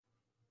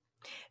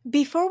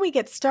Before we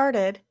get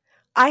started,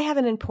 I have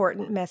an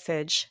important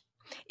message.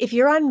 If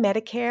you're on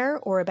Medicare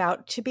or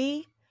about to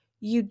be,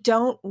 you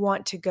don't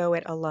want to go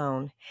it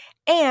alone.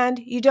 And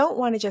you don't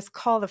want to just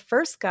call the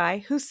first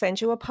guy who sends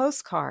you a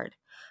postcard.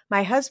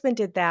 My husband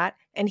did that,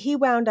 and he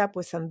wound up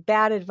with some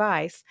bad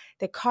advice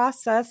that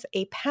costs us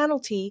a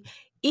penalty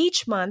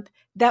each month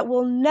that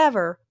will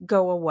never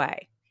go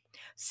away.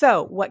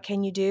 So, what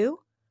can you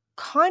do?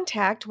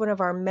 Contact one of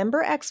our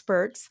member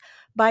experts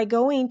by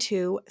going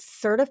to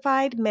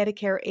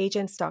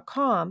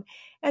certifiedmedicareagents.com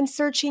and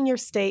searching your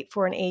state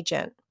for an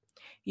agent.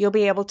 You'll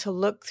be able to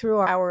look through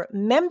our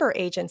member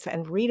agents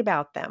and read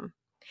about them.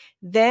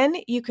 Then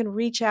you can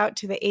reach out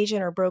to the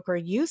agent or broker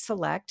you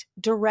select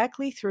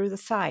directly through the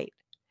site.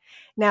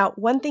 Now,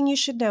 one thing you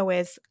should know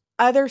is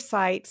other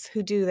sites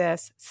who do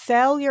this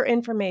sell your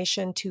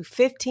information to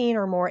 15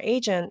 or more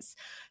agents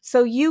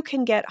so you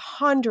can get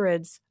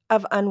hundreds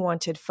of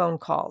unwanted phone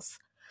calls.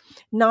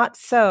 Not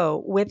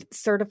so with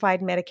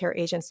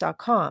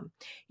CertifiedMedicareAgents.com.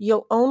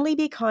 You'll only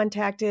be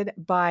contacted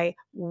by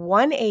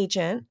one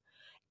agent,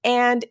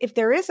 and if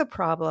there is a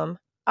problem,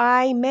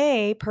 I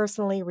may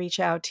personally reach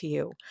out to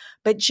you.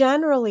 But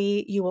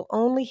generally, you will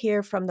only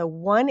hear from the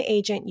one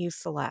agent you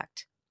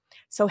select.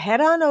 So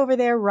head on over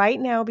there right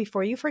now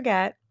before you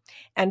forget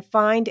and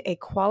find a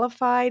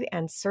qualified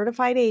and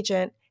certified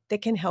agent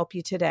that can help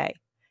you today.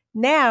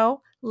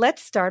 Now,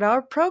 let's start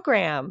our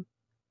program.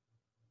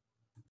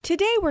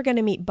 Today we're going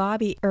to meet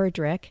Bobby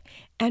Erdrich,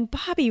 and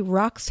Bobby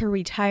rocks her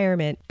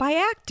retirement by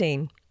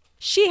acting.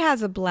 She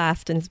has a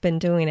blast and has been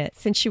doing it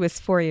since she was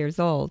 4 years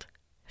old.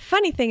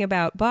 Funny thing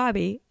about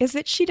Bobby is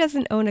that she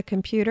doesn't own a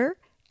computer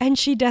and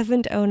she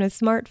doesn't own a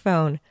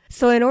smartphone.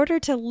 So in order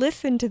to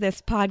listen to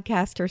this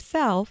podcast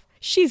herself,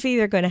 she's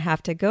either going to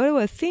have to go to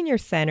a senior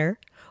center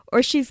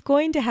or she's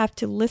going to have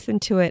to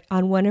listen to it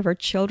on one of her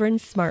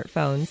children's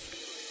smartphones.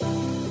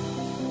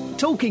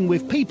 Talking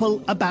with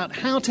people about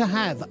how to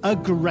have a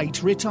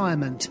great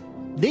retirement.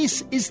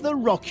 This is the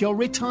Rock Your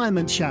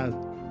Retirement Show.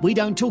 We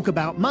don't talk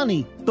about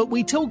money, but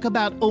we talk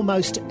about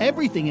almost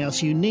everything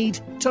else you need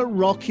to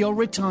rock your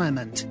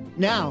retirement.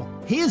 Now,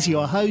 here's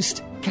your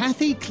host,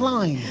 Kathy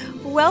Klein.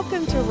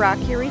 Welcome to Rock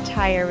Your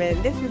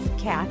Retirement. This is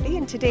Kathy,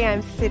 and today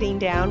I'm sitting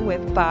down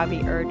with Bobby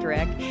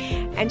Erdrich.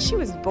 And she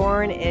was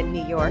born in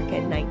New York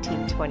in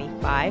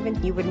 1925,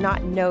 and you would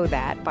not know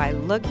that by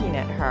looking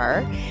at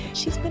her.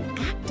 She's been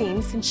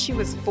acting since she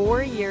was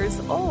 4 years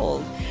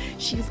old.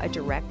 She's a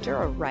director,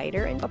 a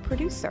writer, and a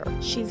producer.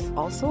 She's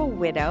also a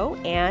widow,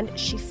 and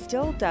she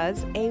still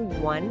does a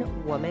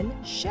one-woman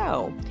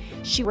show.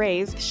 She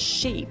raised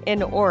sheep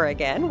in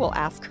Oregon. We'll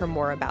ask her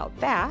more about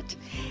that.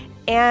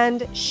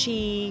 And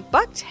she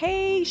bucked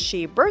hay,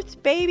 she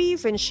birthed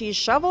babies, and she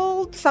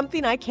shoveled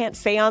something I can't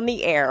say on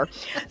the air.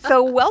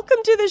 So welcome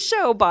to the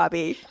show,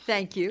 Bobby.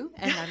 Thank you,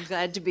 and I'm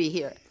glad to be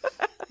here.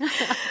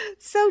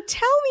 So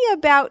tell me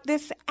about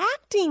this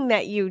acting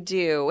that you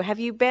do.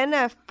 Have you been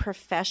a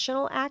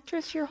professional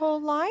actress your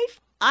whole life?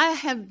 I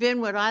have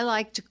been what I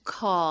like to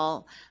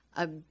call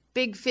a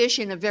big fish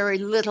in a very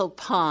little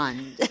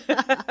pond.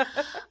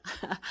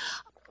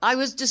 I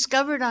was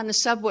discovered on a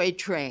subway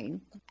train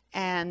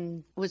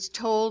and was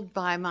told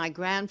by my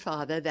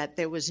grandfather that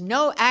there was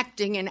no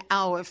acting in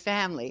our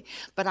family.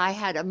 But I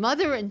had a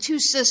mother and two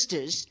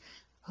sisters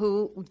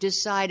who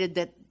decided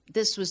that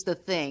this was the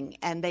thing,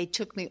 and they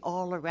took me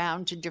all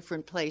around to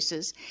different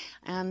places.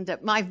 And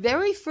at my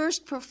very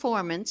first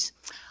performance,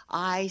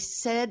 I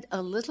said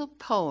a little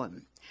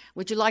poem.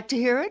 Would you like to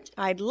hear it?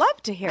 I'd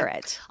love to hear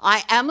it.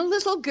 I am a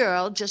little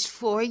girl, just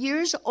 4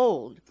 years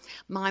old.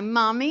 My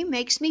mommy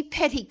makes me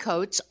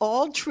petticoats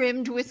all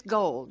trimmed with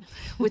gold.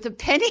 With a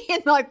penny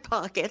in my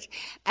pocket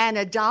and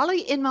a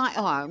dolly in my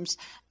arms,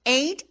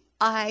 ain't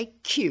I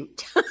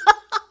cute?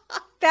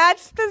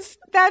 That's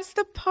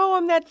the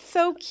poem. That's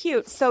so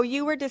cute. So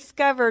you were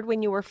discovered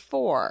when you were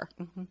 4.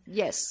 Mm-hmm.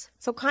 Yes.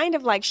 So kind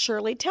of like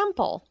Shirley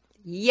Temple.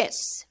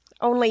 Yes.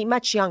 Only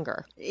much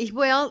younger.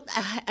 Well,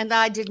 and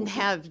I didn't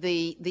have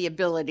the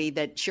ability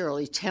that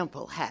Shirley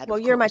Temple had. Well,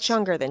 you're much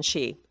younger than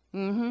she.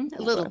 Mm-hmm.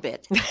 A little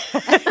bit.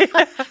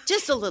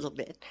 Just a little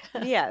bit.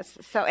 Yes.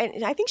 So,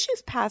 and I think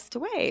she's passed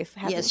away,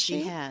 hasn't yes,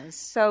 she? she has.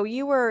 So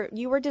you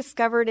were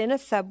discovered in a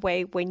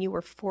subway when you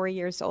were 4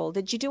 years old.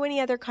 Did you do any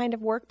other kind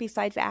of work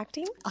besides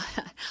acting?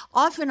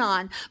 Off and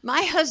on.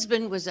 My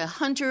husband was a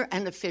hunter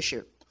and a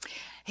fisher.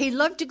 He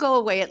loved to go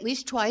away at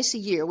least twice a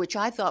year, which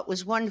I thought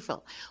was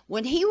wonderful.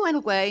 When he went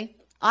away,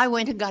 I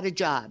went and got a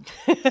job.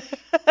 Whether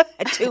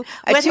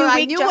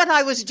I knew what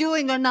I was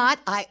doing or not,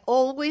 I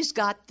always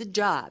got the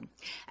job.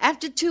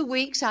 After 2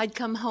 weeks, I'd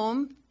come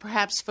home,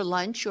 perhaps for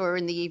lunch or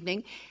in the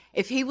evening.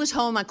 If he was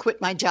home, I quit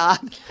my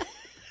job.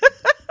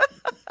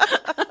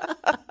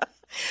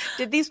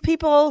 Did these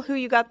people who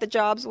you got the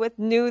jobs with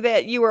knew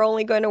that you were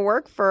only going to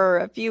work for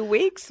a few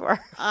weeks? Or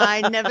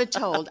I never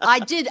told.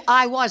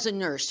 I was a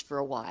nurse for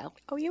a while.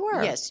 Oh, you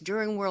were? Yes,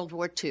 during World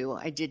War II,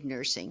 I did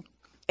nursing.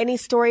 Any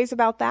stories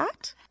about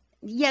that?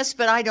 Yes,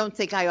 but I don't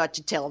think I ought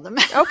to tell them.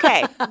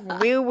 Okay,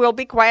 we will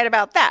be quiet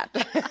about that.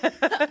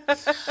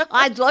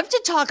 I'd love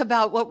to talk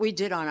about what we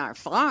did on our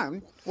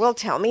farm. Well,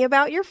 tell me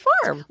about your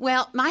farm.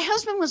 Well, my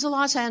husband was a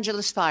Los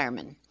Angeles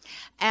fireman,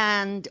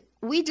 and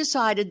we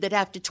decided that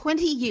after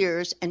 20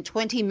 years and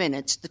 20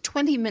 minutes, the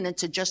 20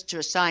 minutes are just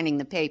for signing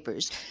the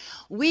papers,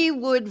 we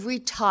would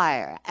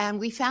retire. And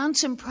we found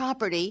some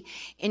property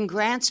in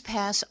Grants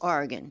Pass,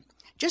 Oregon.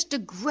 Just a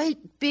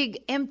great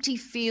big empty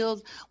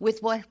field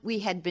with what we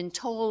had been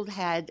told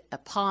had a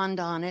pond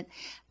on it,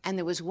 and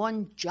there was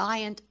one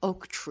giant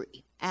oak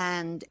tree.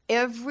 And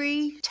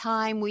every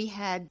time we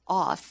had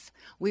off,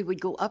 we would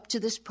go up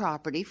to this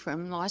property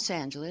from Los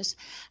Angeles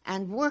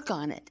and work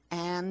on it.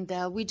 And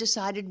we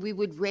decided we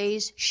would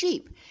raise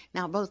sheep.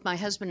 Now, both my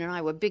husband and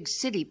I were big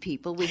city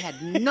people. We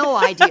had no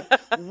idea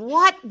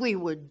what we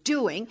were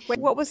doing.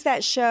 What was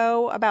that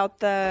show about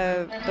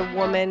the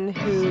woman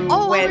who?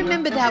 Oh, I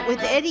remember that with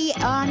Eddie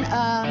on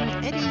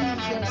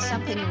Eddie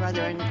something or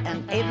other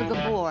and Ava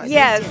Gabor.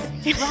 Yes,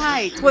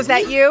 right. Was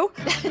that you?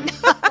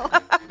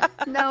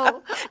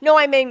 No. No,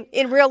 I mean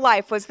in real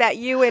life. Was that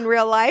you in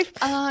real life?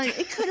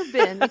 It could have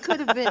been. It could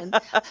have been.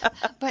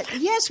 But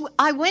yes,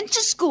 I went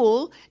to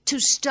school to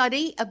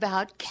study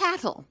about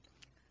cattle,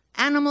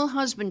 animal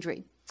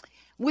husbandry.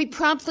 We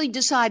promptly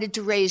decided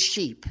to raise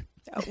sheep.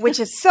 Which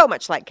is so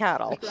much like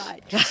cattle.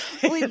 Right.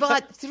 We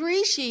bought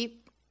 3 sheep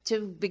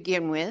to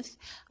begin with.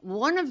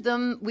 One of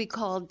them we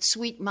called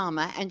Sweet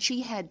Mama, and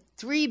she had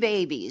 3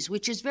 babies,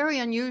 which is very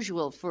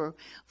unusual for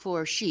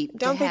sheep.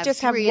 Don't to they have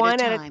just have 3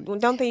 one at a time?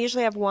 Don't they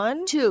usually have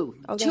one? 2.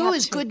 Oh, they 2 have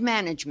is 2. good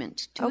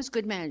management. 2 is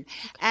good management.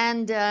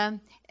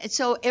 And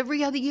so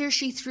every other year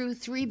she threw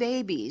 3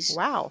 babies.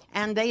 Wow.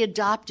 And they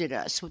adopted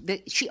us.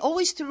 She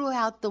always threw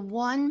out the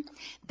one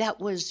that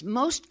was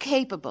most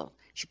capable.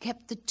 She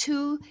kept the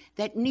 2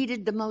 that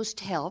needed the most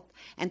help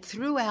and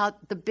threw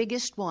out the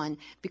biggest one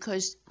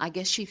because I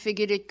guess she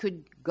figured it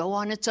could go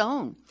on its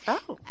own.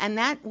 Oh. And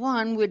that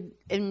one would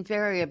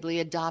invariably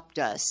adopt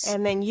us.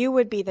 And then you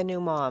would be the new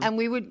mom. And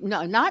we would,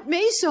 no, not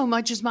me so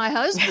much as my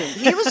husband.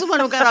 He was the one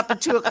who got up at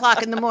 2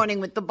 o'clock in the morning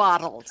with the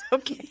bottles.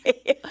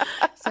 Okay.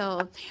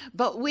 So,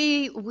 but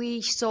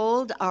we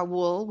sold our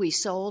wool, we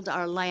sold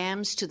our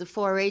lambs to the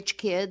 4-H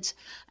kids,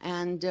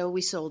 and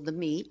we sold the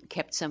meat,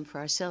 kept some for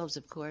ourselves,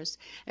 of course.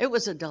 It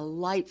was a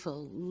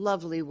delightful,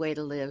 lovely way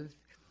to live.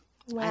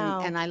 Wow.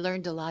 And I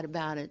learned a lot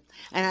about it.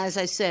 And as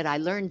I said, I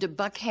learned to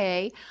buck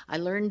hay, I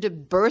learned to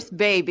birth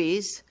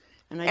babies,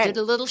 and I did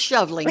a little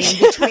shoveling in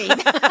between.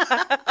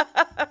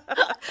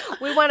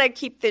 We want to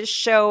keep this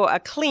show a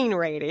clean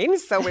rating,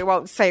 so we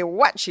won't say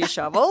what she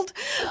shoveled,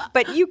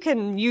 but you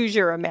can use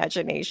your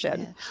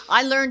imagination. Yeah.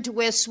 I learned to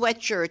wear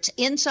sweatshirts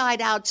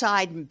inside,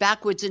 outside, and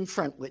backwards and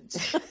frontwards.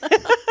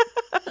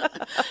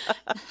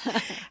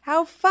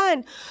 How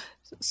fun.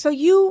 So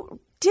you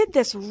did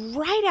this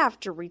right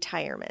after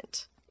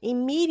retirement.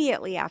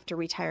 Immediately after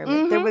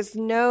retirement. There was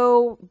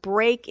no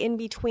break in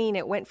between.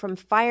 It went from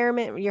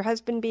fireman, your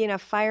husband being a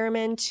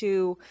fireman,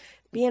 to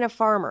being a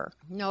farmer.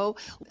 No,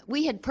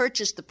 we had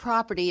purchased the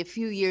property a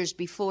few years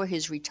before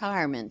his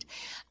retirement.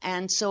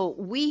 And so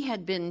we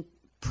had been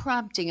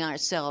prompting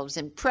ourselves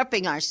and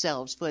prepping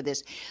ourselves for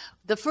this.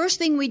 The first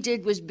thing we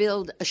did was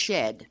build a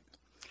shed.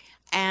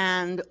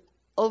 And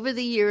over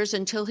the years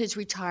until his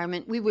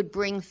retirement, we would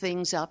bring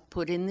things up,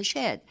 put in the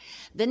shed.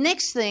 The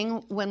next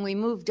thing, when we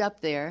moved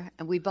up there,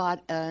 we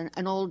bought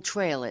an old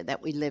trailer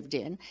that we lived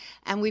in,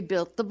 and we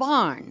built the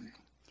barn.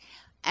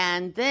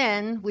 And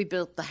then we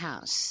built the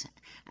house.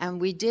 And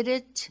we did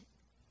it,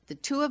 the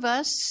 2 of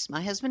us,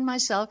 my husband,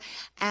 myself,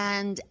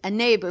 and a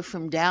neighbor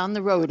from down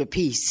the road a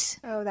piece.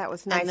 Oh, that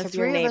was nice and the of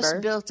your 3 neighbor. of us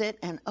built it,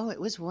 and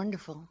it was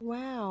wonderful.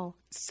 Wow.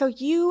 So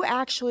you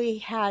actually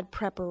had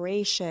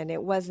preparation.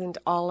 It wasn't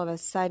all of a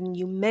sudden.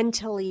 You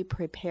mentally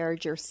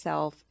prepared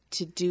yourself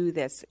to do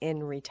this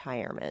in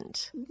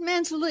retirement.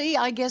 Mentally,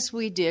 I guess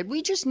we did.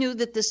 We just knew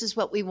that this is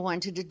what we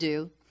wanted to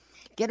do.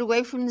 Get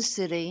away from the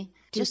city,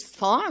 just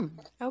farm.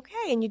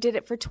 Okay, and you did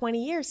it for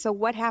 20 years. So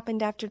what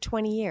happened after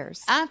 20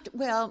 years?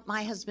 Well,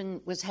 my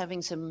husband was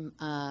having some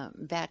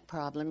back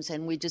problems,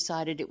 and we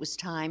decided it was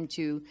time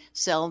to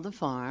sell the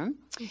farm.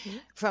 Mm-hmm.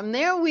 From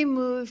there, we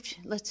moved,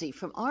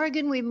 from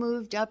Oregon, we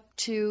moved up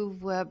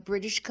to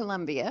British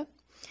Columbia.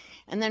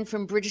 And then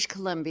from British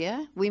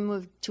Columbia, we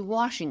moved to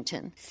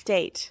Washington.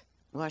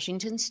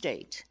 Washington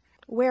State.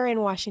 Where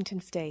in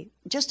Washington State?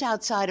 Just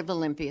outside of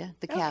Olympia,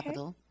 the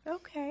capital.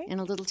 Okay. In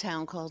a little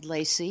town called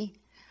Lacey.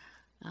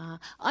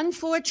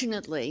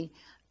 Unfortunately,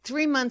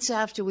 3 months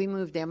after we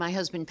moved there, my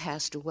husband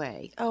passed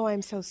away. Oh,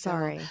 I'm so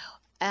sorry.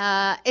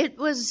 It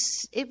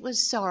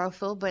was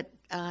sorrowful, but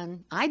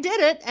I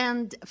did it,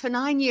 and for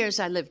 9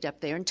 years I lived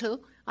up there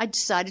until I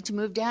decided to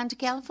move down to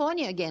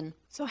California again.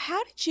 So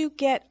how did you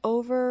get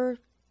over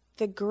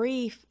the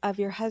grief of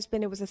your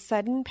husband? It was a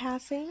sudden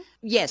passing?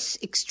 Yes,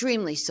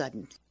 extremely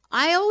sudden.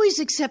 I always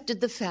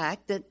accepted the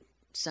fact that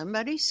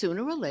somebody,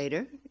 sooner or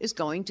later, is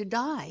going to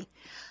die.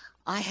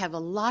 I have a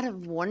lot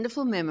of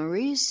wonderful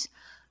memories.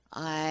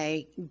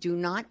 I do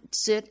not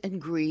sit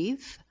and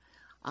grieve.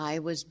 I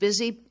was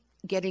busy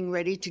getting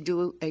ready to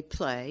do a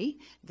play,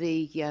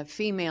 the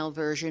female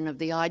version of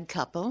The Odd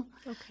Couple.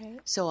 Okay.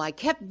 So I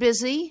kept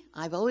busy.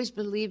 I've always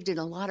believed in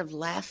a lot of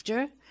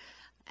laughter,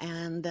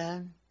 and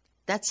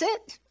that's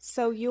it.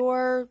 So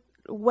your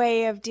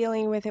way of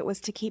dealing with it was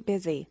to keep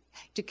busy.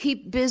 To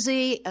keep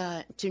busy,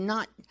 to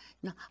not...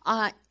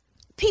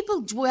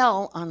 people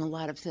dwell on a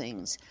lot of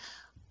things.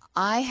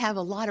 I have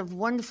a lot of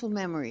wonderful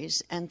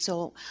memories, and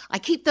so I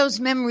keep those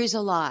memories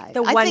alive.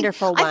 The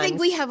wonderful ones. I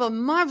think we have a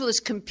marvelous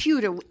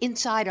computer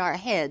inside our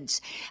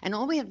heads, and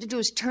all we have to do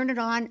is turn it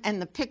on, and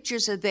the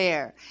pictures are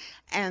there.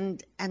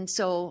 And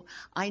so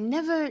I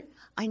never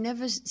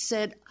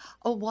said,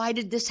 oh, why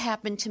did this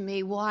happen to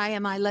me? Why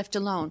am I left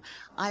alone?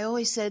 I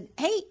always said,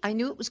 hey, I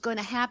knew it was going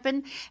to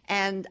happen,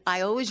 and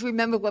I always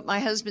remember what my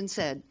husband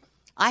said.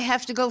 I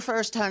have to go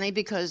first, honey,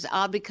 because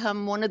I'll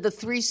become one of the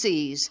 3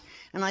 C's.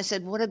 And I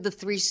said, what are the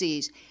 3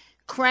 C's?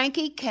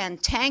 Cranky,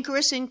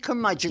 cantankerous, and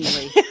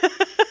curmudgeonly.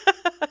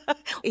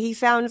 He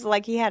sounds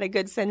like he had a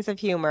good sense of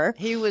humor.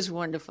 He was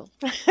wonderful.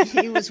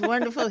 He was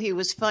wonderful. He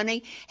was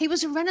funny. He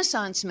was a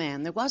Renaissance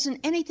man. There wasn't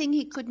anything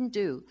he couldn't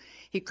do.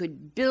 He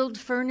could build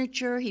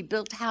furniture. He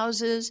built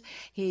houses.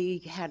 He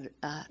had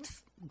a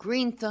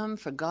green thumb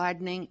for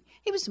gardening.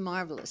 He was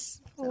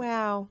marvelous.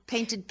 Wow.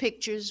 Painted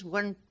pictures,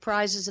 won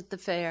prizes at the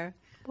fair.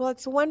 Well,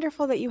 it's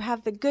wonderful that you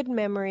have the good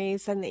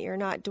memories and that you're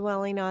not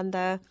dwelling on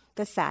the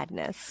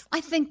sadness. I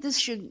think this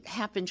should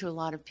happen to a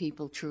lot of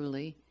people,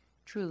 truly.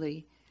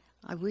 Truly.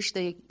 I wish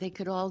they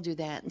could all do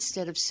that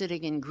instead of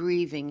sitting and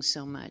grieving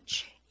so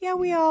much. Yeah,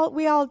 we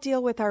all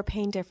deal with our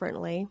pain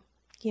differently,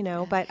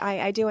 but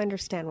I do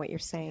understand what you're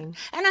saying.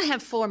 And I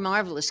have 4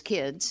 marvelous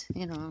kids,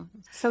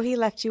 So he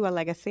left you a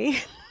legacy.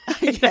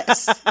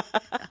 Yes.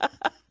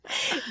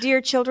 Do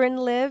your children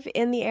live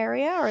in the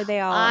area, or are they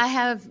all?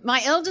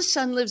 My eldest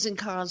son lives in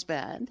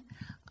Carlsbad.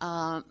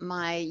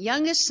 My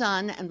youngest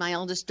son and my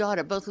eldest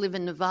daughter both live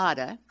in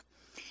Nevada.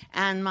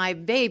 And my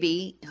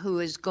baby, who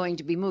is going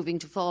to be moving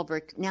to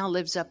Fallbrook, now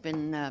lives up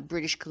in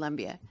British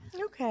Columbia.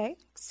 Okay.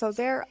 So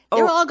they're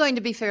all going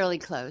to be fairly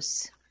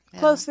close.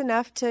 Close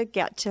enough to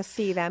get to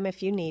see them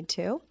if you need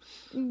to.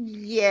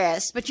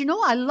 Yes, but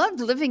I loved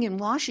living in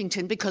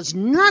Washington because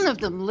none of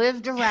them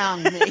lived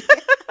around me.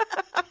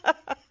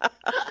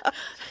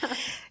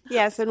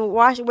 Yes, and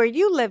where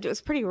you lived, it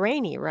was pretty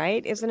rainy,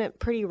 right? Isn't it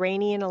pretty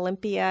rainy in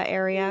Olympia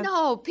area?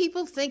 No,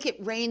 people think it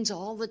rains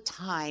all the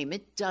time.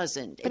 It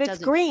doesn't. But it's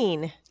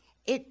green.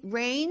 It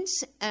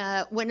rains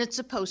when it's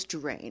supposed to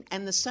rain,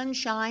 and the sun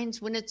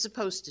shines when it's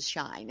supposed to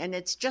shine, and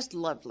it's just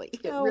lovely.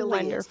 It really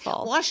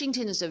wonderful. Is.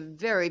 Washington is a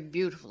very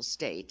beautiful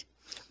state.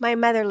 My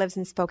mother lives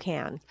in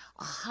Spokane.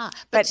 Aha!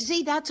 But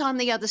see, that's on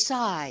the other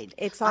side.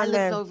 I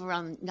live over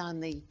on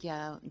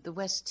the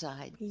west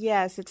side.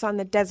 Yes, it's on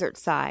the desert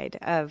side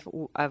of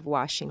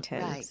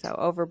Washington. Right. So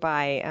over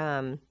by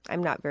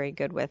I'm not very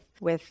good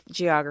with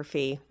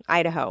geography.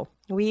 Idaho.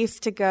 We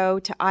used to go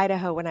to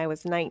Idaho when I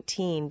was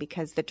 19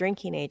 because the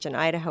drinking age in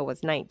Idaho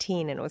was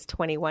 19 and it was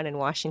 21 in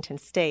Washington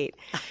State,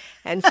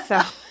 and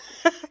so.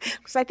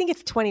 Because I think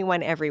it's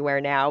 21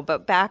 everywhere now,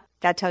 but that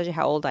tells you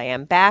how old I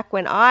am. Back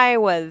when I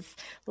was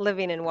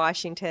living in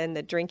Washington,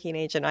 the drinking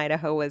age in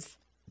Idaho was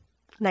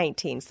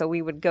 19. So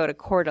we would go to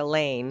Coeur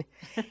d'Alene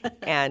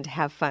and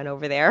have fun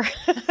over there.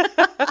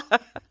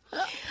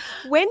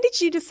 When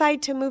did you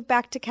decide to move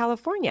back to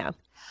California?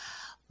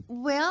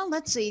 Well,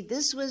 let's see.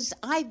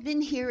 I've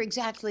been here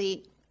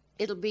exactly,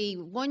 it'll be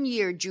 1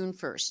 year, June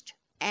 1st.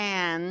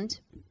 And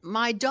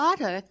my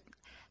daughter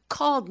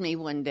called me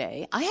one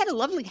day. I had a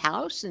lovely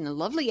house in a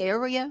lovely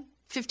area,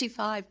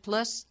 55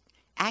 plus,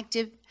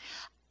 active.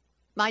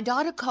 My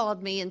daughter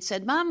called me and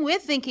said, Mom, we're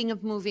thinking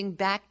of moving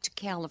back to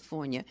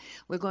California.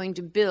 We're going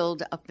to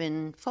build up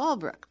in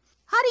Fallbrook.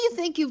 How do you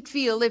think you'd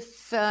feel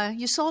if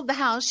you sold the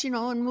house,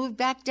 and moved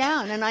back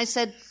down? And I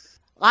said,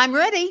 I'm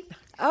ready.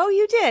 Oh,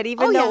 you did,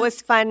 even though it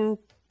was fun.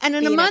 And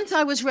in a month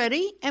I was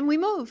ready and we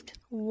moved.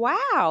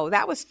 Wow,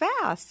 that was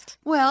fast.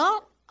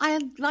 Well, I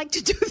like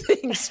to do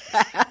things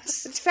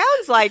fast. It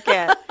sounds like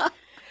it.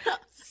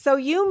 So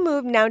you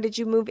moved now. Did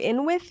you move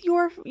in with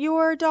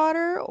your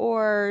daughter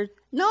or?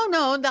 No,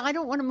 I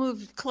don't want to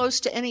move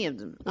close to any of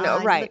them. No,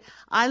 right.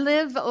 I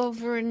live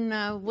over in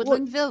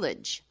Woodland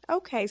Village.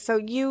 Okay, so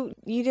you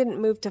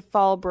didn't move to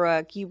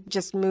Fallbrook. You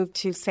just moved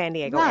to San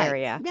Diego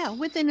area. Yeah,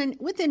 within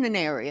an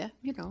area,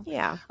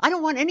 Yeah. I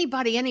don't want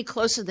anybody any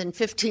closer than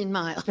 15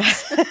 miles.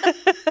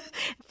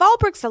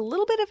 Fallbrook's a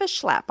little bit of a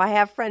schlep. I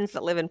have friends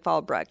that live in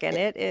Fallbrook, and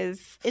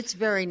it's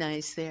very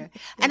nice there.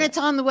 And it's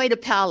on the way to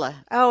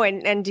Pala. Oh,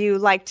 and do you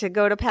like to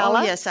go to Pala?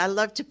 Oh, yes, I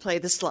love to play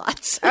the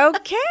slots.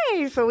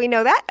 Okay, so we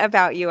know that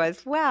about you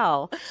as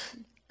well.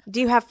 Do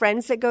you have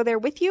friends that go there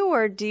with you,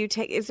 or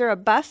is there a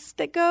bus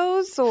that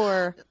goes,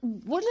 or?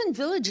 Woodland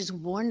Village is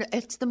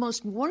it's the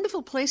most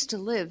wonderful place to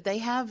live. They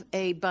have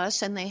a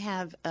bus and they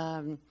have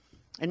an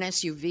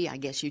SUV, I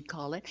guess you'd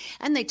call it,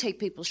 and they take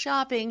people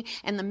shopping,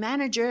 and the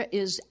manager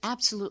is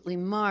absolutely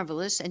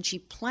marvelous, and she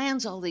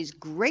plans all these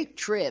great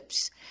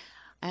trips.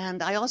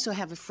 And I also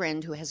have a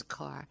friend who has a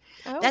car.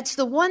 Oh. That's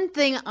the one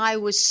thing I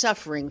was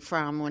suffering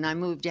from when I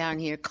moved down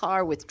here,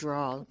 car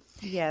withdrawal.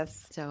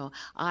 Yes. So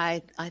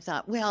I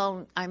thought,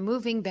 well, I'm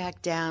moving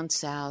back down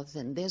south,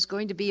 and there's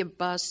going to be a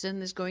bus, and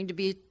there's going to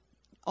be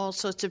all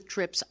sorts of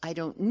trips. I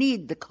don't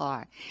need the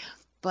car.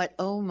 But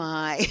oh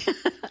my.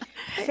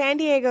 San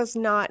Diego's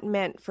not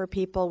meant for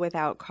people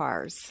without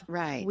cars.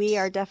 Right. We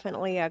are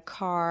definitely a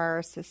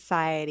car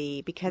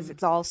society because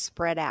it's all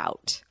spread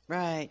out.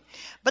 Right.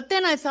 But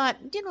then I thought,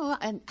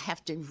 I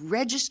have to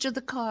register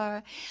the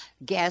car.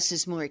 Gas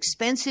is more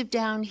expensive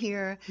down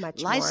here.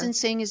 Much more.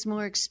 Licensing is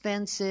more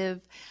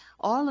expensive.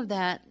 All of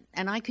that.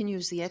 And I can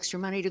use the extra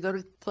money to go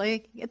to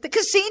play at the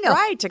casino.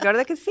 Right, to go to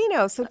the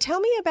casino. So tell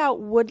me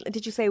about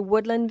did you say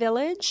Woodland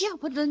Village? Yeah,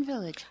 Woodland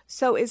Village.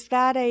 So is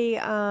that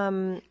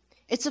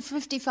It's a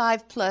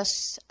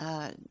 55-plus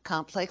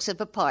complex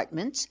of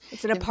apartments.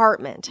 It's an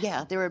apartment.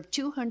 Yeah, there are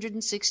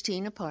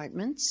 216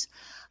 apartments,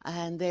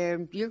 and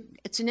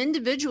it's an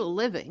individual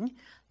living.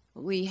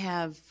 We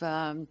have,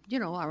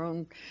 our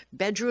own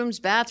bedrooms,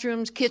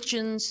 bathrooms,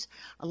 kitchens.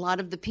 A lot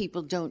of the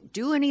people don't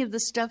do any of the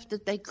stuff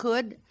that they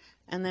could,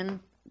 and then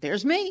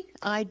there's me.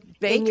 I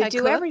bake, And you I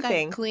do cook,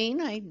 everything. I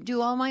clean, I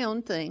do all my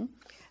own thing.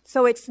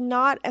 So it's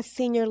not a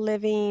senior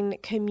living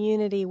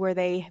community where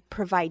they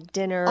provide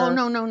dinner. Oh,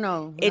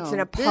 no. It's an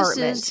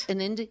apartment.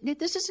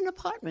 This is an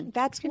apartment.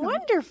 That's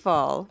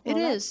wonderful. It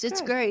Well, is. that's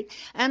It's good. great.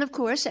 And of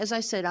course, as I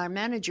said, our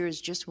manager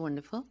is just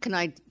wonderful. Can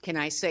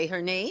I say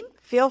her name?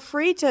 Feel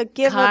free to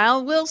give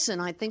Kyle Wilson.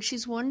 I think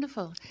she's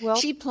wonderful. Well-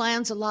 She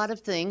plans a lot of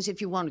things. If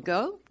you want to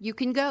go, you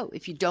can go.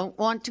 If you don't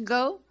want to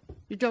go,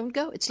 you don't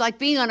go. It's like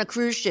being on a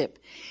cruise ship.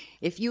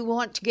 If you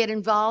want to get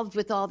involved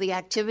with all the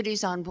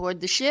activities on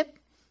board the ship,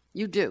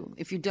 you do.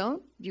 If you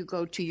don't, you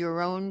go to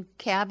your own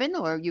cabin,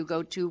 or you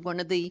go to one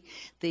of the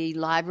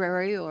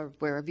library, or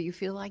wherever you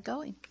feel like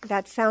going.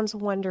 That sounds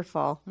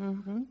wonderful.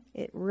 Mm-hmm.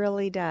 It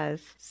really does.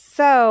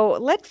 So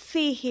let's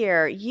see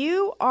here.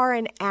 You are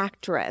an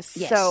actress.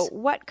 Yes. So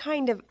what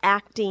kind of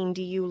acting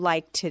do you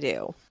like to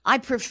do? I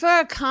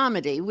prefer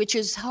comedy, which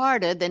is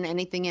harder than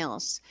anything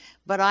else,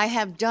 but I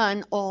have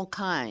done all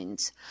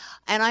kinds.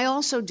 And I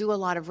also do a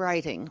lot of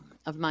writing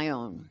of my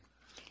own.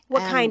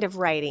 What kind of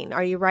writing?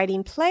 Are you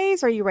writing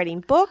plays? Are you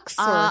writing books?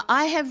 Or?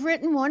 I have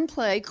written one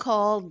play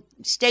called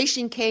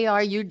Station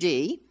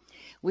KRUD,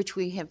 which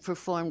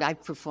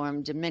I've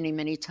performed many,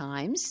 many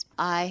times.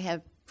 I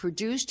have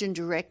produced and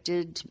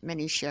directed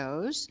many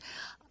shows.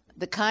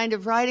 The kind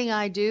of writing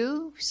I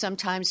do,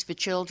 sometimes for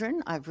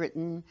children, I've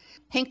written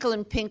Hinkle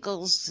and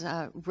Pinkle's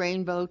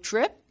Rainbow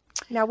Trip.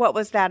 Now, what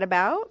was that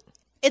about?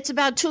 It's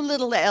about two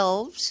little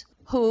elves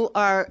who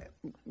are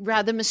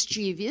rather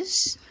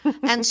mischievous.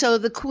 And so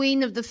the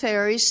queen of the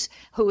fairies,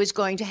 who is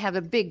going to have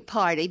a big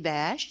party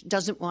bash,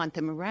 doesn't want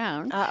them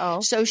around.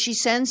 Uh-oh. So she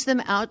sends them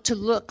out to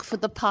look for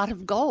the pot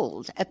of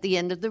gold at the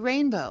end of the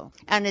rainbow.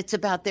 And it's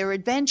about their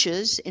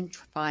adventures in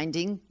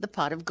finding the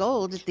pot of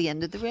gold at the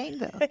end of the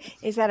rainbow.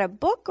 Is that a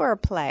book or a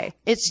play?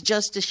 It's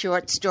just a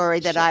short story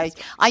that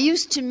I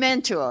used to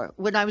mentor.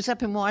 When I was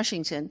up in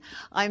Washington,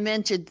 I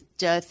mentored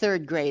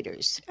third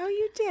graders. Oh,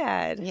 you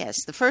did?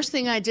 Yes, the first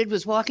thing I did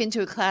was walk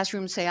into a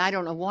classroom and say, I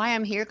don't know why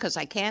I'm here, because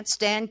I can't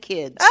stand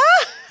kids.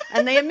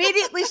 And they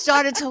immediately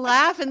started to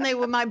laugh, and they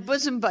were my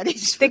bosom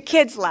buddies. The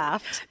kids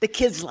laughed. The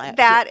kids laughed.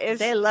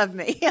 They love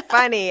me.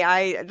 Funny.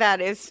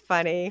 That is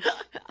funny.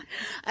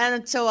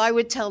 And so I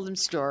would tell them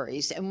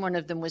stories, and one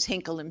of them was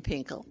Hinkle and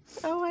Pinkle.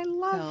 Oh, I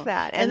love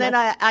that. And then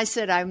I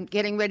said, I'm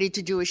getting ready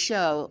to do a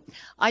show.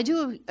 I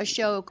do a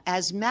show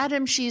as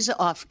Madam She's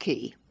Off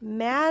Key.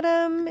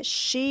 Madam,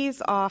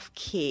 she's off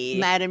key.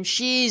 Madam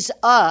She's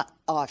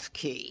Off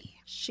Key.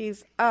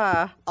 She's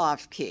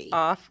Off key.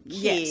 off key.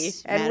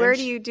 Yes, and Madam, where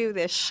do you do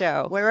this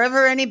show?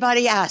 Wherever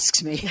anybody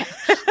asks me.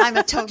 I'm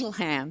a total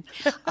ham.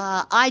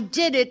 I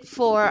did it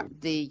for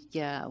the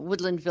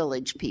Woodland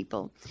Village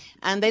people,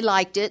 and they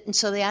liked it, and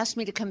so they asked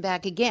me to come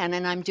back again,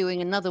 and I'm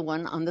doing another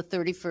one on the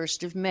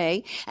 31st of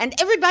May, and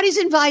everybody's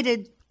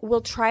invited.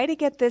 We'll try to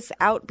get this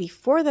out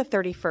before the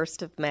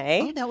 31st of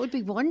May. Oh, that would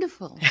be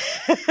wonderful.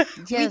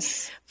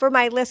 Yes. For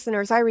my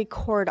listeners, I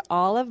record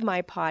all of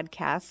my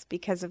podcasts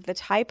because of the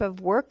type of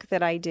work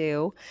that I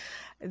do.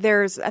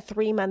 There's a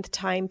 3-month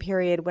time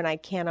period when I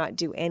cannot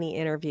do any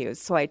interviews.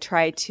 So I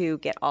try to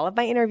get all of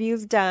my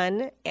interviews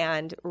done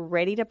and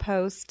ready to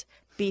post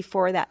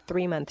before that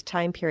 3-month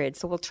time period.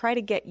 So we'll try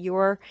to get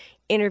your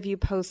interview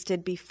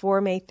posted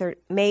before May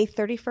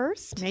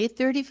 31st. May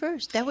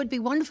 31st. That would be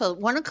wonderful.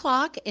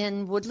 1:00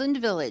 in Woodland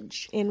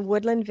Village. In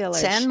Woodland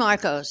Village. San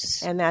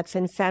Marcos. And that's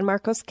in San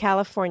Marcos,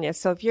 California.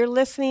 So if you're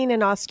listening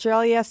in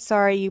Australia,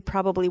 sorry, you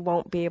probably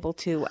won't be able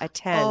to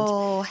attend.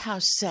 Oh, how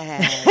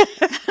sad.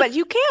 But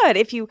you can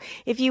if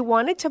you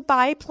wanted to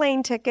buy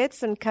plane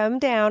tickets and come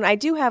down. I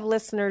do have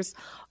listeners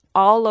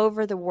all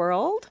over the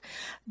world,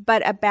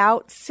 but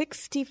about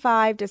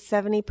 65 to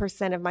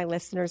 70% of my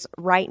listeners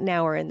right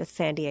now are in the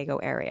San Diego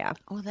area.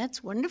 Oh,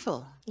 that's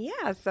wonderful.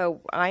 Yeah,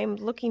 so I'm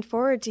looking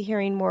forward to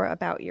hearing more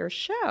about your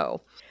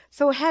show.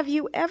 So have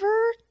you ever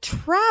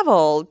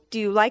traveled? Do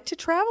you like to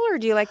travel, or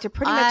do you like to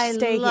pretty much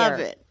stay here?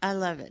 I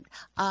love it.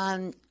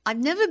 I've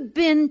never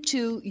been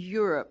to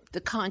Europe,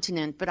 the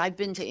continent, but I've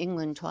been to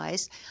England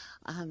twice.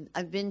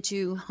 I've been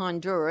to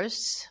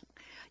Honduras.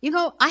 You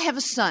know, I have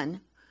a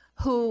son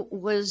who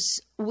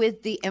was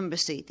with the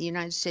embassy, the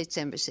United States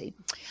Embassy.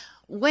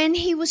 When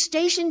he was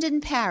stationed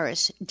in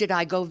Paris, did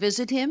I go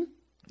visit him?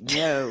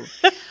 No.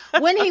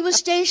 When he was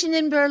stationed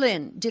in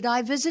Berlin, did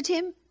I visit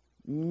him?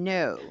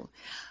 No.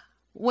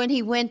 When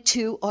he went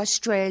to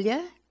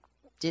Australia,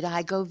 did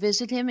I go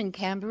visit him in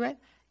Canberra?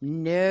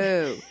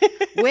 No.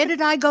 Where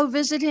did I go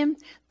visit him?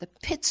 The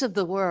pits of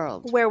the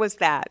world. Where was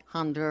that?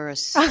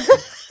 Honduras.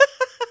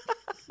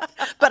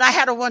 But I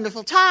had a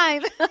wonderful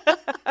time.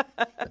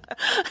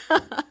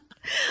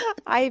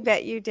 I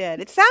bet you did.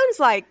 It sounds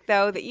like,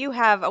 though, that you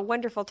have a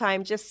wonderful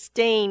time just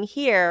staying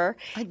here.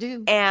 I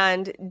do.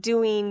 And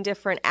doing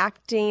different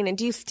acting. And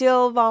do you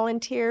still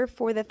volunteer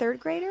for the third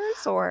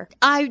graders, or?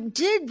 I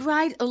did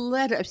write a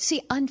letter.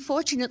 See,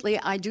 unfortunately,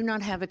 I do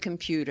not have a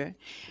computer.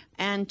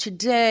 And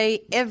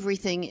today,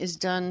 everything is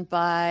done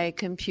by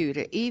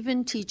computer,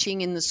 even teaching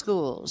in the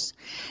schools.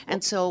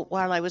 And so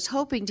while I was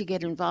hoping to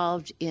get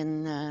involved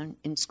in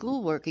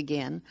schoolwork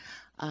again,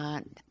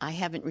 I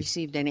haven't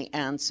received any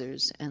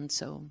answers, and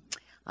so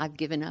I've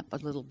given up a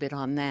little bit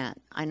on that.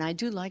 And I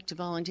do like to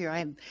volunteer.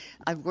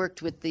 I've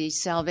worked with the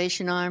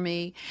Salvation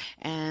Army,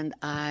 and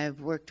I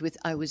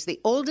was the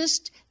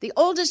oldest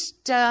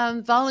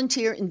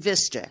volunteer in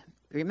Vista.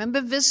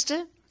 Remember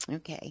Vista?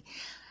 Okay.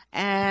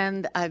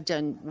 And I've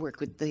done work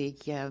with the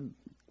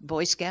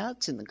Boy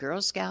Scouts and the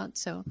Girl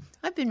Scouts, so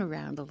I've been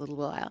around a little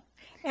while.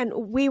 And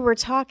we were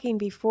talking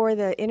before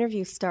the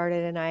interview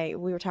started,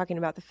 and we were talking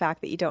about the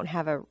fact that you don't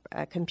have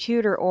a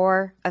computer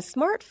or a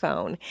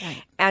smartphone.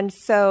 Right. And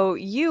so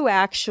you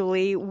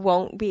actually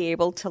won't be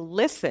able to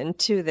listen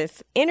to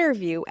this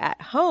interview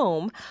at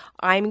home.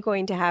 I'm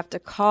going to have to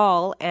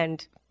call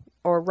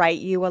or write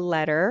you a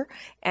letter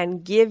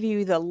and give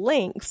you the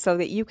link so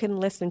that you can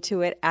listen to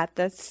it at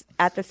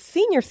the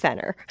senior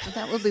center. Well,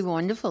 that would be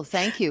wonderful.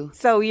 Thank you.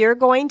 So you're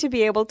going to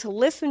be able to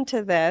listen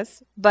to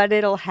this, but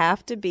it'll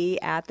have to be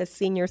at the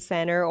senior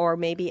center or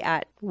maybe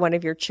at one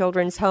of your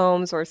children's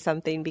homes or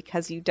something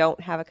because you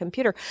don't have a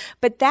computer.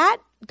 But that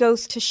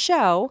goes to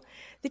show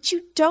that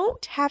you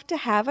don't have to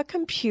have a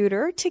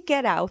computer to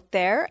get out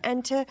there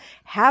and to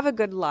have a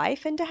good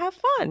life and to have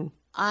fun.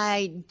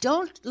 I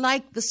don't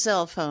like the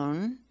cell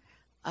phone.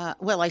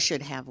 Well, I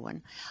should have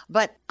one.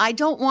 But I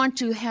don't want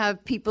to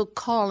have people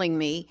calling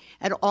me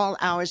at all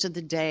hours of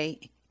the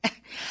day.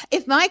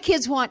 If my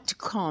kids want to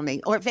call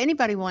me, or if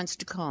anybody wants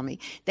to call me,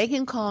 they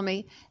can call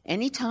me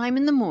any time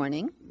in the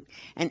morning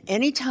and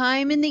any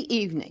time in the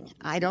evening.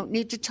 I don't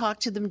need to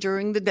talk to them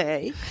during the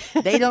day.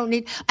 They don't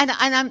need, and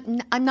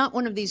I'm not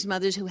one of these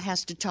mothers who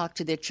has to talk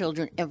to their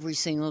children every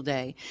single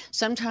day.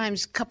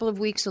 Sometimes a couple of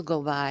weeks will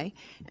go by,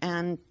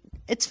 and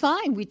it's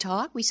fine. We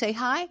talk. We say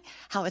hi.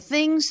 How are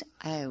things?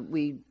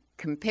 We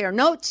compare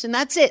notes, and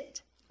that's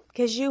it.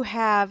 Because you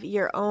have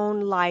your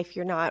own life.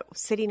 You're not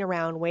sitting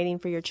around waiting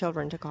for your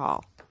children to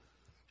call.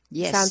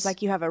 Yes. Sounds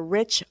like you have a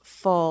rich,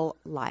 full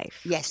life.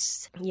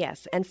 Yes.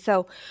 Yes. And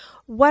so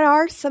what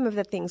are some of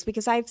the things?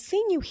 Because I've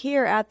seen you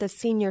here at the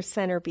Senior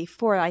Center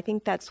before. I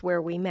think that's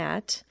where we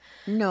met.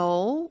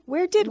 No.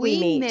 Where did we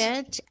meet? We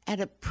met at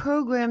a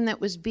program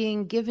that was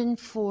being given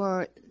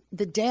for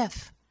the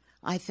deaf,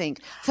 I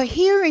think, for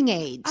hearing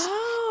aids.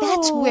 Oh,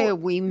 that's where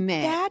we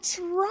met. That's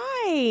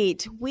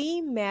right.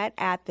 We met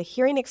at the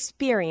Hearing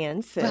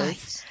Experiences.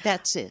 Right.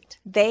 That's it.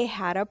 They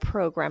had a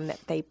program that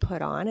they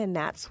put on, and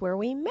that's where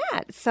we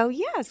met. So,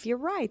 yes, you're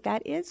right.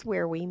 That is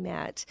where we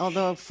met.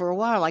 Although for a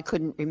while I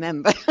couldn't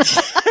remember.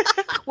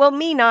 Well,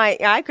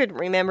 I couldn't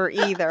remember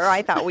either.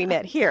 I thought we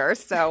met here.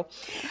 So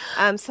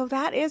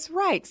that is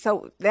right.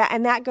 So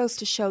that goes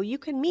to show you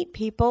can meet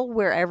people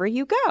wherever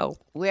you go.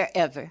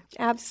 Wherever.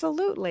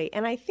 Absolutely.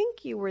 And I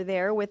think you were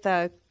there with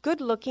a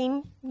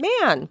good-looking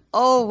man.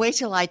 Oh, wait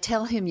till I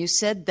tell him you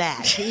said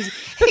that.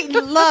 He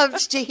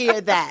loves to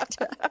hear that.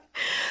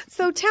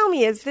 So tell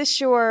me, is this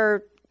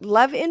your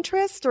love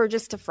interest or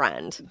just a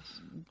friend?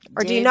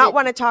 Or do you not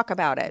want to talk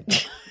about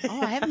it?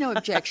 Oh, I have no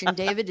objection.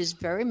 David is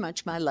very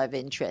much my love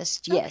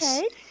interest. Yes.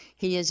 Okay.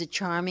 He is a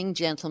charming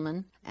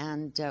gentleman,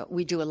 and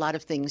we do a lot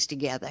of things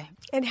together.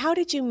 And how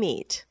did you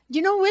meet?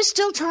 You know, we're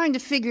still trying to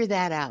figure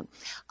that out.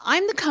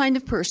 I'm the kind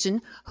of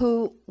person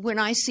who, when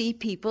I see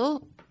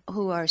people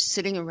who are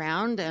sitting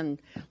around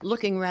and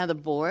looking rather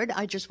bored,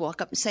 I just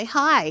walk up and say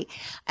hi.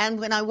 And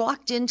when I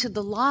walked into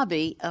the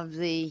lobby of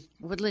the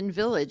Woodland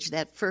Village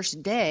that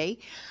first day,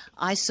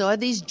 I saw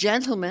these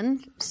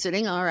gentlemen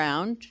sitting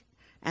around,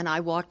 and I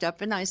walked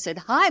up and I said,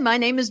 "Hi, my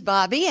name is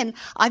Bobby, and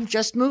I've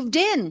just moved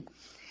in."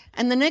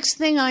 And the next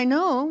thing I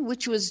know,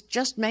 which was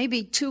just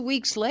maybe 2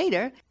 weeks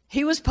later,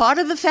 He was part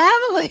of the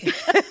family.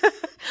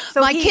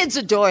 So My kids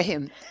adore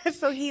him.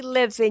 So he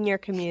lives in your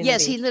community.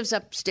 Yes, he lives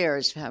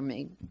upstairs from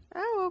me.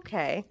 Oh,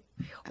 okay.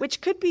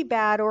 Which could be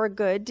bad or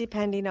good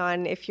depending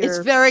on if you're... It's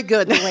very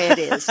good the way it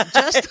is.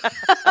 Just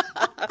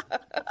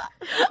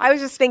I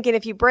was just thinking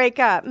if you break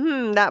up,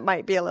 that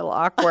might be a little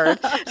awkward.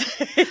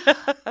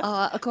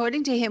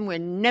 according to him, we're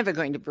never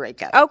going to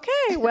break up.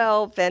 Okay,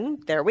 well, then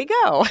there we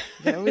go.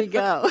 There we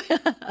go.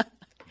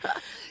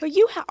 Well,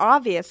 you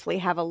obviously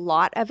have a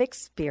lot of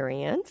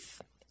experience,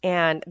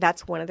 and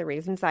that's one of the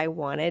reasons I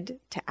wanted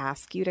to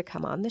ask you to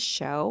come on the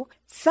show.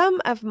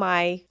 Some of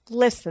my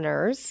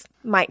listeners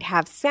might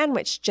have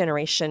sandwich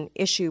generation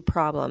issue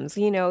problems.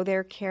 You know,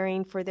 they're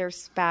caring for their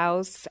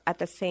spouse at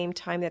the same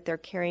time that they're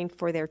caring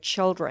for their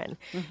children.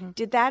 Mm-hmm.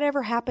 Did that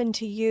ever happen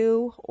to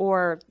you,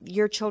 or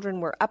your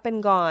children were up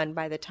and gone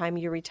by the time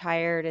you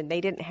retired and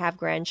they didn't have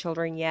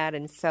grandchildren yet,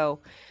 and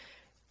so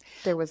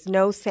there was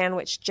no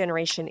sandwich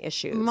generation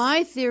issues?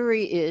 My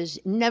theory is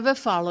never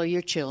follow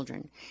your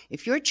children.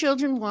 If your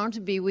children want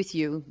to be with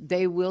you,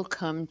 they will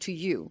come to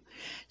you.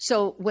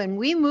 So when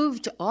we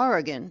moved to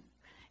Oregon,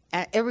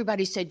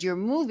 everybody said, "You're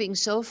moving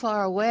so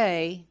far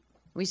away."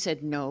 We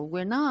said, "No,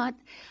 we're not."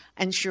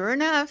 And sure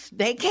enough,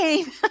 they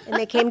came. And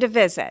they came to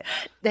visit.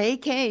 They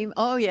came.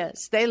 Oh,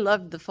 yes. They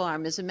loved the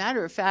farm. As a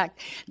matter of fact,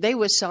 they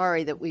were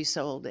sorry that we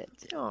sold it.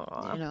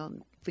 Aww. You know,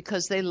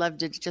 because they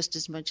loved it just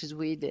as much as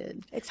we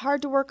did. It's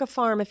hard to work a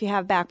farm if you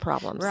have back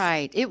problems.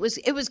 Right. It was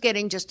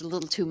getting just a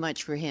little too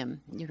much for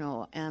him, you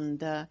know,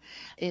 and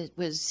it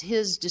was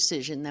his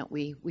decision that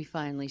we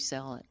finally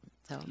sell it.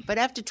 So, but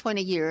after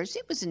 20 years,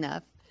 it was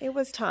enough. It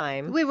was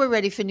time. We were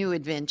ready for new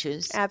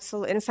adventures.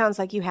 Absolutely. And it sounds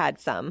like you had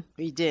some.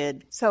 We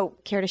did. So,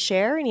 care to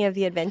share any of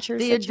the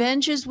adventures? The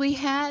adventures we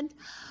had?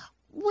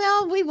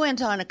 Well, we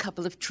went on a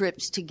couple of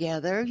trips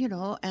together, you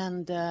know,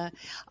 and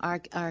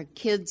our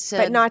kids said...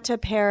 But not to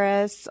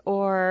Paris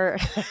or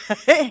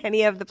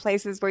any of the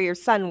places where your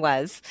son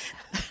was.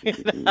 There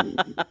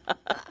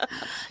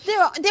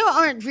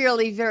aren't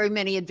really very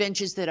many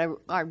adventures that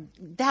are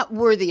that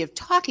worthy of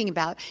talking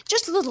about.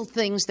 Just little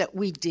things that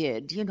we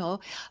did, you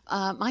know.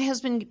 My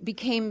husband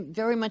became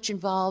very much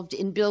involved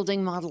in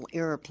building model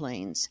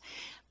airplanes.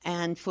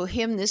 And for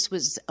him, this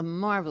was a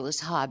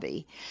marvelous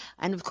hobby.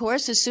 And of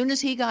course, as soon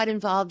as he got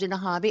involved in a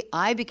hobby,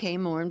 I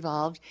became more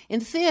involved in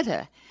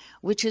theater,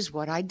 which is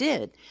what I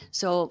did.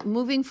 So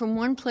moving from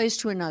one place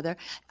to another,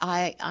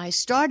 I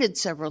started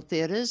several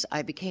theaters.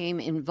 I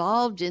became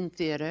involved in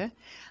theater.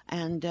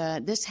 And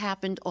this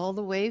happened all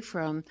the way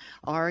from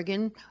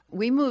Oregon.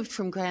 We moved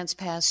from Grants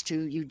Pass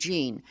to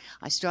Eugene.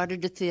 I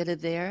started a theater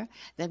there.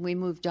 Then we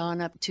moved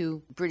on up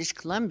to British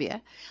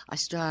Columbia. I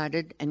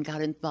started and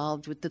got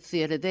involved with the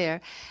theater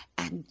there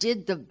and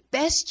did the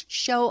best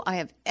show I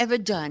have ever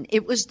done.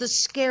 It was the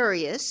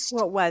scariest.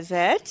 What was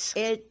it?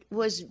 It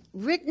was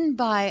written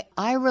by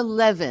Ira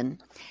Levin,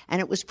 and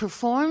it was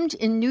performed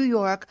in New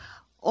York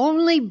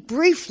only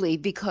briefly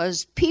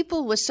because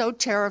people were so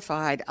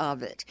terrified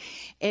of it.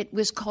 It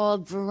was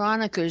called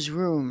Veronica's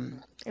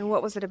Room. And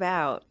what was it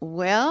about?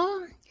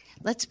 Well,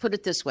 let's put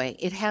it this way.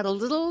 It had a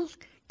little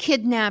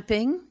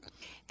kidnapping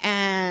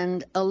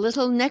and a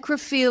little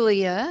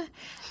necrophilia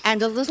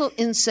and a little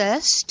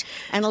incest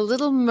and a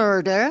little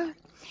murder.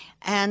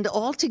 And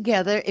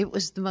altogether, it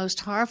was the most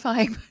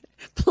horrifying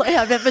play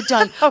I've ever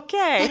done.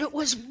 Okay. But it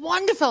was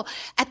wonderful.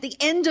 At the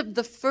end of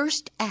the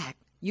first act,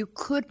 you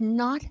could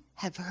not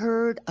have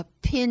heard a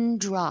pin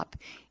drop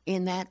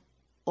in that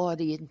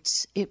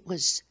audience. It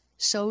was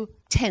so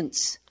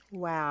tense.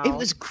 Wow. It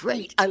was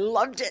great. I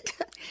loved it.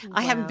 Wow.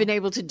 I haven't been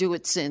able to do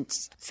it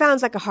since.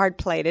 Sounds like a hard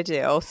play to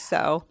do,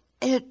 so.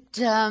 It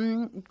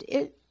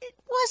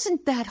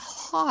wasn't that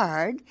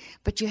hard,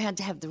 but you had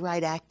to have the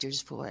right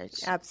actors for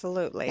it.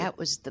 Absolutely. That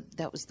was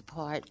the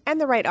part.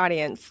 And the right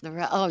audience.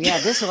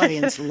 This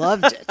audience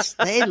loved it.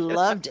 They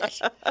loved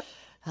it.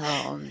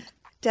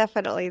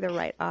 Definitely the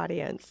right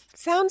audience.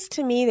 Sounds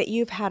to me that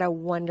you've had a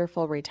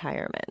wonderful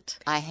retirement.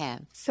 I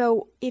have.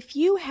 So if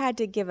you had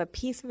to give a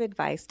piece of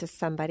advice to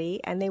somebody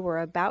and they were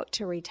about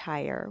to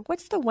retire,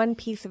 what's the one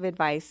piece of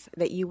advice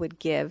that you would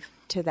give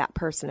to that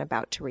person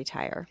about to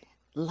retire?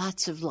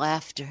 Lots of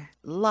laughter.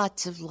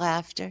 Lots of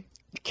laughter.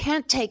 You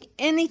can't take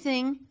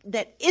anything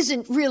that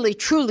isn't really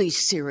truly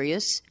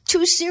serious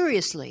too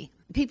seriously.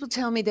 People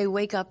tell me they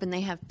wake up and they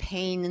have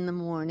pain in the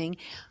morning.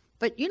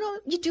 But, you know,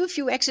 you do a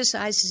few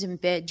exercises in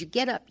bed, you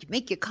get up, you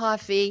make your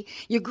coffee,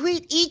 you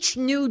greet each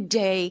new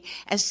day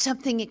as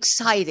something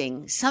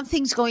exciting.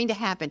 Something's going to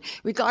happen,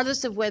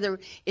 regardless of whether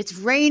it's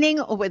raining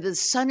or whether the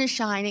sun is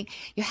shining.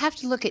 You have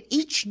to look at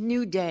each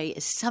new day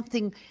as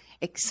something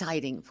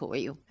exciting for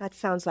you. That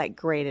sounds like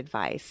great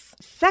advice.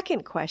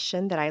 Second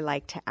question that I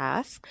like to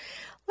ask.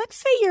 Let's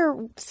say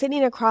you're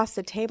sitting across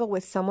the table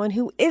with someone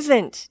who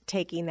isn't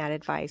taking that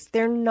advice.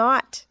 They're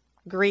not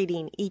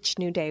greeting each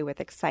new day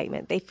with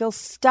excitement. They feel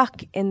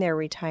stuck in their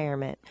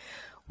retirement.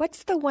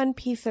 What's the one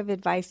piece of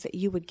advice that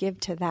you would give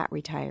to that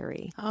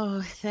retiree?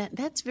 Oh,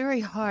 that's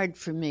very hard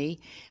for me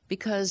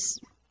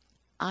because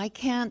I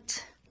can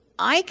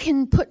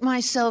put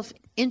myself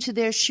into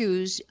their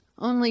shoes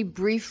only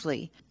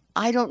briefly.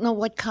 I don't know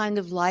what kind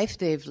of life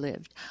they've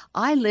lived.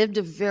 I lived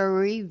a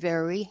very,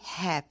 very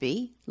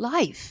happy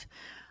life.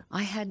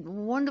 I had a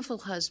wonderful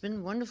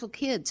husband, wonderful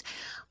kids.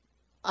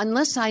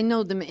 Unless I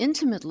know them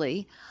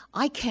intimately,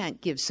 I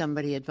can't give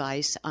somebody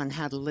advice on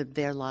how to live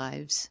their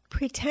lives.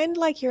 Pretend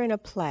like you're in a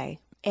play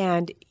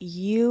and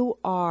you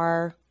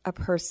are a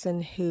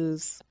person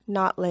who's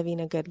not living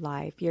a good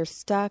life. You're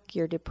stuck,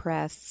 you're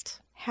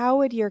depressed. How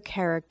would your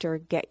character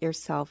get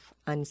yourself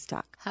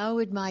unstuck? How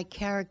would my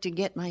character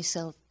get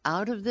myself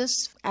out of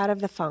this? Out of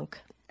the funk.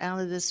 Out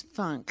of this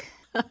funk.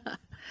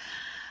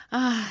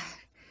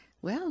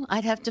 Well,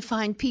 I'd have to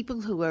find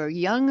people who are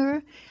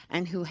younger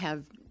and who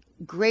have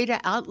greater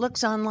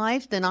outlooks on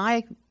life than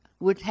I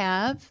would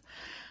have,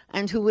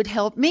 and who would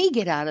help me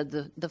get out of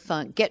the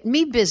funk, get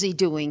me busy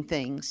doing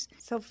things.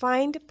 So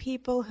find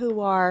people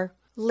who are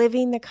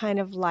living the kind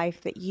of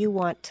life that you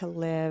want to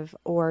live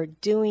or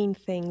doing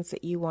things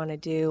that you want to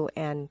do,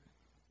 and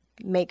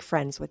make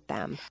friends with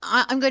them.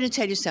 I'm going to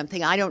tell you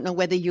something. I don't know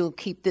whether you'll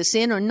keep this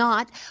in or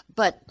not,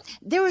 but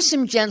there were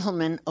some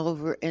gentlemen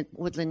over at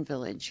Woodland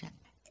Village.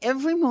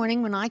 Every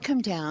morning when I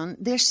come down,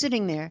 they're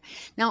sitting there.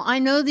 Now, I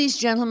know these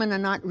gentlemen are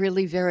not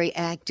really very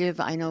active.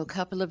 I know a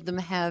couple of them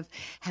have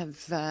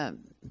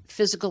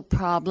physical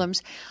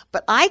problems.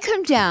 But I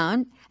come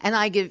down and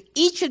I give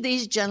each of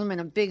these gentlemen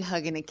a big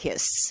hug and a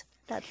kiss.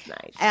 That's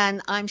nice.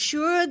 And I'm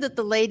sure that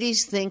the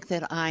ladies think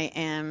that I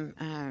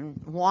am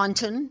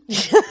wanton.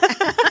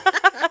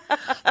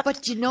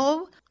 But, you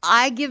know,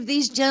 I give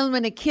these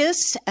gentlemen a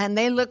kiss, and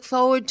they look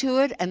forward to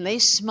it, and they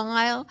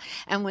smile.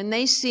 And when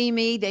they see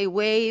me, they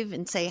wave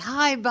and say,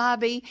 "Hi,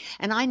 Bobby."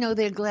 And I know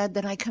they're glad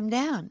that I come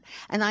down.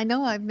 And I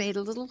know I've made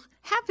a little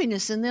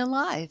happiness in their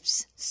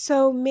lives.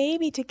 So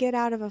maybe to get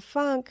out of a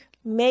funk,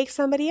 make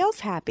somebody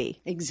else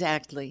happy.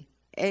 Exactly.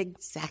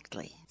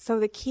 Exactly. So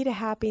the key to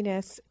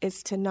happiness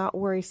is to not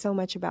worry so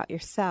much about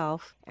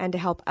yourself and to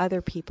help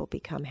other people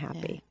become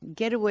happy. Yeah.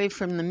 Get away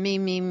from the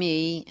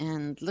me,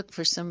 and look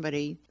for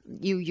somebody,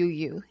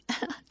 you.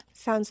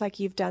 Sounds like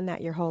you've done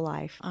that your whole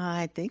life.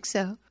 I think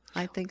so.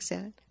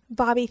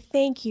 Bobby,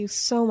 thank you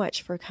so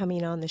much for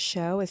coming on the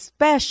show,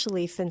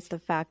 especially since the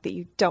fact that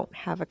you don't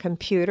have a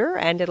computer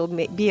and it'll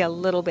be a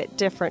little bit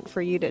different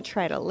for you to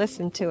try to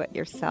listen to it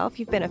yourself.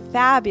 You've been a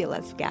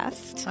fabulous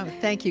guest. Oh,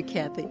 thank you,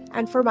 Kathy.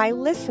 And for my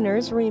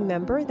listeners,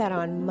 remember that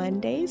on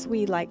Mondays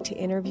we like to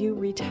interview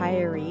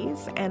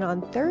retirees, and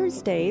on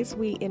Thursdays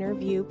we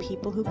interview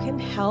people who can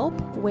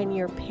help when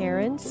your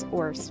parents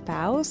or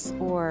spouse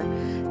or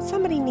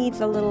somebody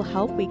needs a little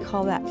help. We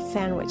call that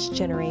sandwich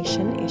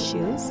generation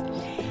issues.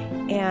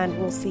 And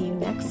we'll see you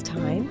next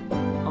time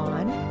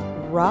on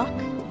Rock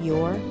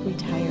Your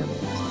Retirement.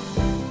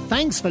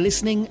 Thanks for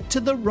listening to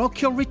the Rock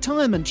Your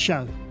Retirement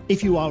Show.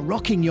 If you are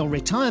rocking your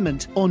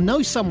retirement or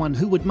know someone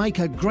who would make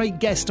a great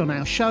guest on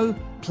our show,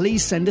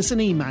 please send us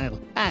an email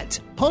at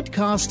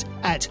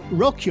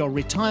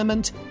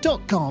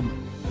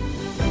podcast@rockyourretirement.com.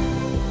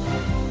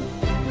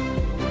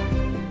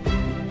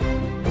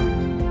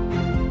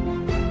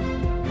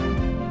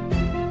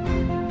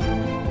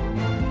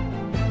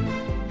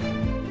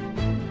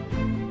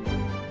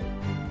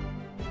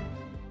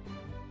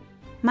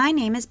 My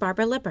name is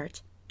Barbara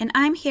Lippert, and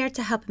I'm here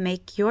to help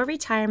make your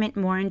retirement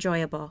more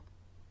enjoyable.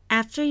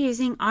 After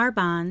using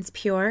Arbonne's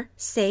pure,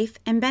 safe,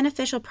 and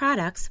beneficial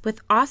products with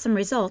awesome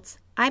results,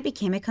 I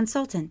became a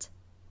consultant.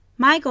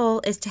 My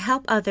goal is to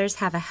help others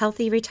have a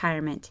healthy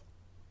retirement.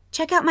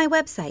 Check out my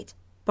website,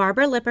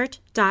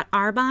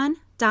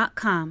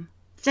 barbaralippert.arbonne.com.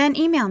 Then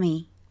email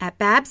me at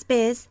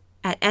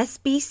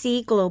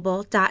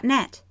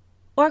babsbiz@sbcglobal.net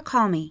or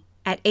call me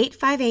at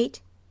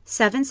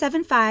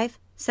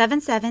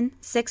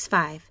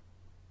 858-775-7765.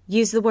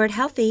 Use the word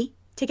healthy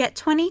to get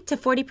 20 to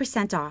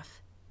 40%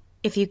 off.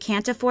 If you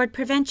can't afford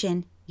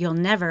prevention, you'll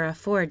never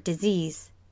afford disease.